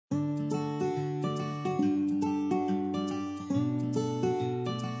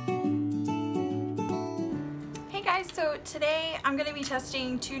today I'm going to be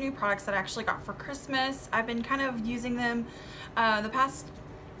testing two new products that I actually got for Christmas. I've been kind of using them the past,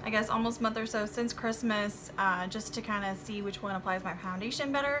 I guess, almost month or so since Christmas, just to kind of see which one applies my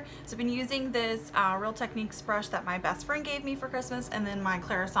foundation better. So I've been using this Real Techniques brush that my best friend gave me for Christmas, and then my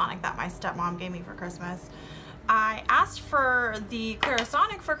Clarisonic that my stepmom gave me for Christmas. I asked for the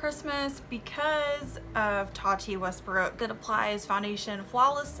Clarisonic for Christmas because of Tati Westbrook that applies foundation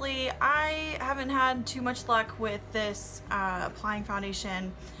flawlessly. I haven't had too much luck with this applying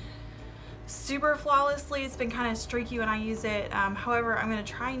foundation super flawlessly. It's been kind of streaky when I use it. However, I'm going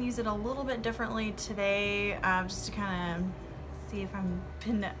to try and use it a little bit differently today, just to kind of see if I'm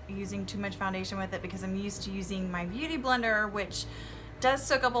been using too much foundation with it, because I'm used to using my beauty blender, which does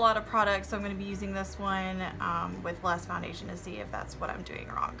soak up a lot of product. So I'm going to be using this one with less foundation to see if that's what I'm doing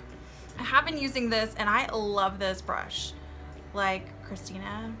wrong. I have been using this and I love this brush. Like,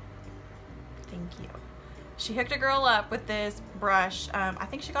 Christina, thank you. She hooked a girl up with this brush. I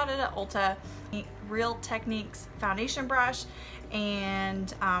think she got it at Ulta. Real Techniques foundation brush,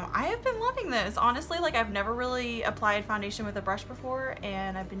 and I have been loving this. Honestly, like, I've never really applied foundation with a brush before,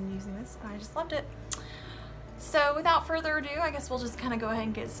 and I've been using this and I just loved it. So without further ado, I guess we'll just kind of go ahead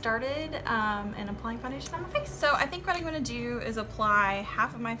and get started in applying foundation on my face. So I think what I'm going to do is apply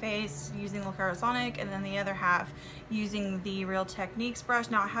half of my face using the Clarisonic, and then the other half using the Real Techniques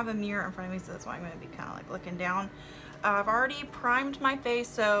brush. Now I have a mirror in front of me, so that's why I'm going to be kind of like looking down. I've already primed my face,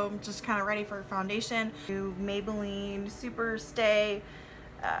 so I'm just kind of ready for foundation. Maybelline SuperStay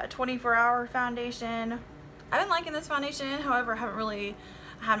 24-hour foundation. I've been liking this foundation, however I haven't really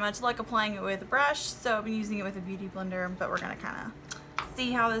had much luck applying it with a brush, so I've been using it with a beauty blender, but we're gonna kind of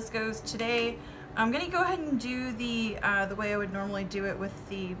see how this goes today. I'm gonna go ahead and do the way I would normally do it with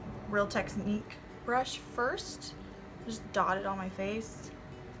the Real Technique brush first. Just dot it on my face.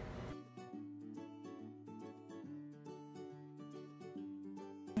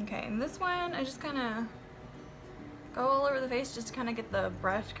 Okay, and this one I just kind of go all over the face just to kind of get the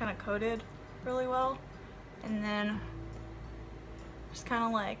brush kind of coated really well, and then just kind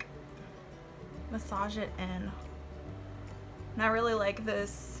of like massage it in. And I really like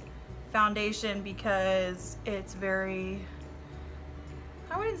this foundation because it's very,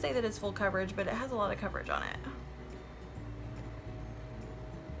 I wouldn't say that it's full coverage, but it has a lot of coverage on it.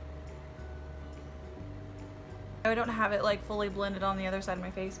 I don't have it like fully blended on the other side of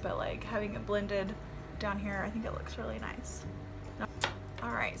my face, but like having it blended down here, I think it looks really nice.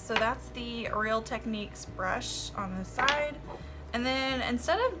 Alright, so that's the Real Techniques brush on the side. And then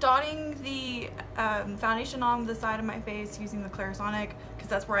instead of dotting the foundation on the side of my face using the Clarisonic, because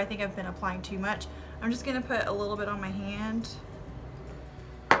that's where I think I've been applying too much, I'm just going to put a little bit on my hand.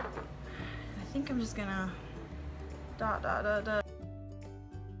 I think I'm just going to dot, dot, dot, dot.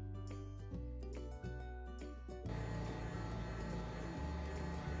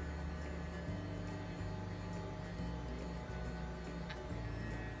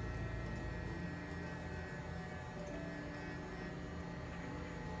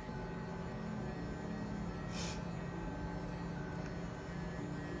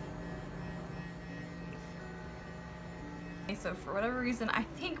 So for whatever reason, I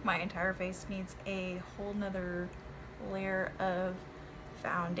think my entire face needs a whole nother layer of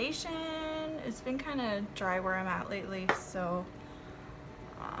foundation. It's been kind of dry where I'm at lately, so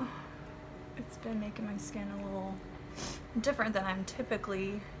it's been making my skin a little different than I'm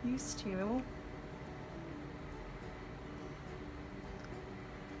typically used to.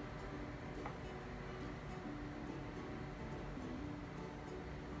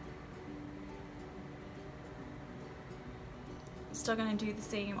 Still gonna do the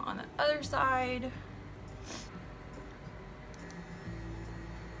same on the other side.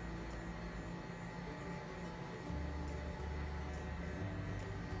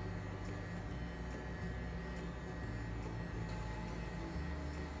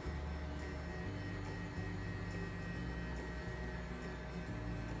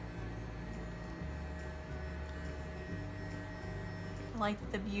 I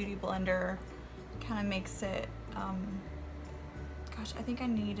like the beauty blender kind of makes it gosh, I think I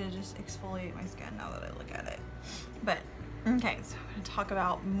need to just exfoliate my skin now that I look at it. But okay, so I'm going to talk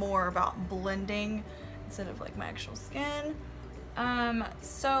about more about blending instead of like my actual skin.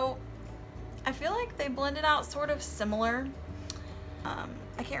 So I feel like they blended out sort of similar.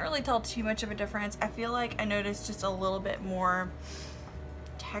 I can't really tell too much of a difference. I feel like I noticed just a little bit more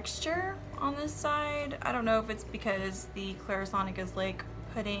texture on this side. I don't know if it's because the Clarisonic is like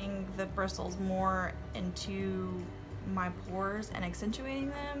putting the bristles more into my pores and accentuating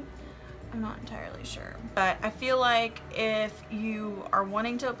them, I'm not entirely sure. But I feel like if you are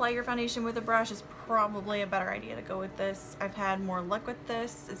wanting to apply your foundation with a brush, it's probably a better idea to go with this. I've had more luck with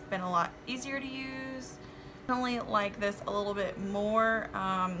this. It's been a lot easier to use. I only like this a little bit more.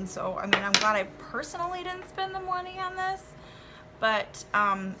 So I mean, I'm glad I personally didn't spend the money on this. But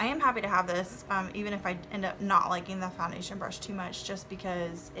I am happy to have this, even if I end up not liking the foundation brush too much, just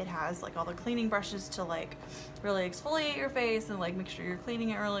because it has like all the cleaning brushes to like really exfoliate your face and like make sure you're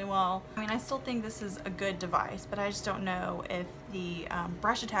cleaning it really well. I mean, I still think this is a good device, but I just don't know if the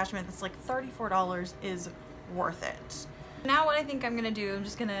brush attachment that's like $34 is worth it. Now what I think I'm gonna do, I'm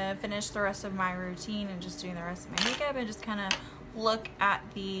just gonna finish the rest of my routine and just doing the rest of my makeup and just kind of look at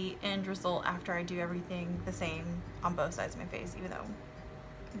the end result after I do everything the same on both sides of my face, even though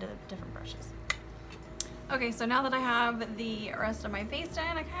I did different brushes. Okay, so now that I have the rest of my face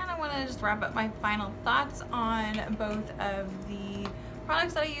done, I kind of want to just wrap up my final thoughts on both of the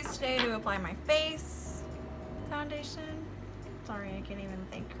products that I used today to apply my face foundation. Sorry, I can't even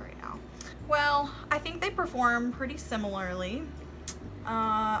think right now. Well, I think they perform pretty similarly.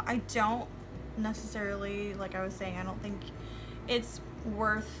 I don't necessarily, like I was saying, I don't think it's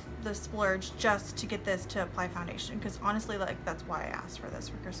worth the splurge just to get this to apply foundation, because honestly, like, that's why I asked for this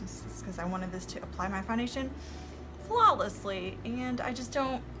for Christmas, because I wanted this to apply my foundation flawlessly, and I just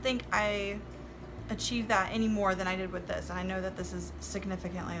don't think I achieved that any more than I did with this, and I know that this is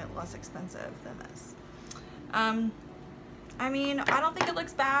significantly less expensive than this. I mean, I don't think it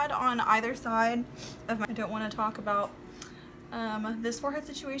looks bad on either side of my, I don't want to talk about this forehead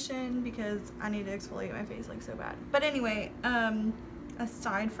situation because I need to exfoliate my face like so bad. But anyway,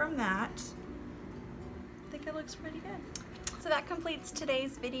 aside from that, I think it looks pretty good. So that completes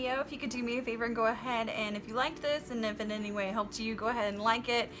today's video. If you could do me a favor and go ahead, and if you liked this and if in any way it helped you, go ahead and like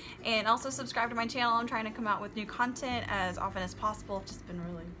it, and also subscribe to my channel. I'm trying to come out with new content as often as possible. I've just been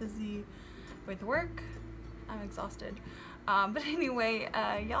really busy with work. I'm exhausted. But anyway,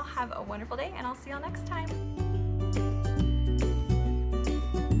 y'all have a wonderful day, and I'll see y'all next time.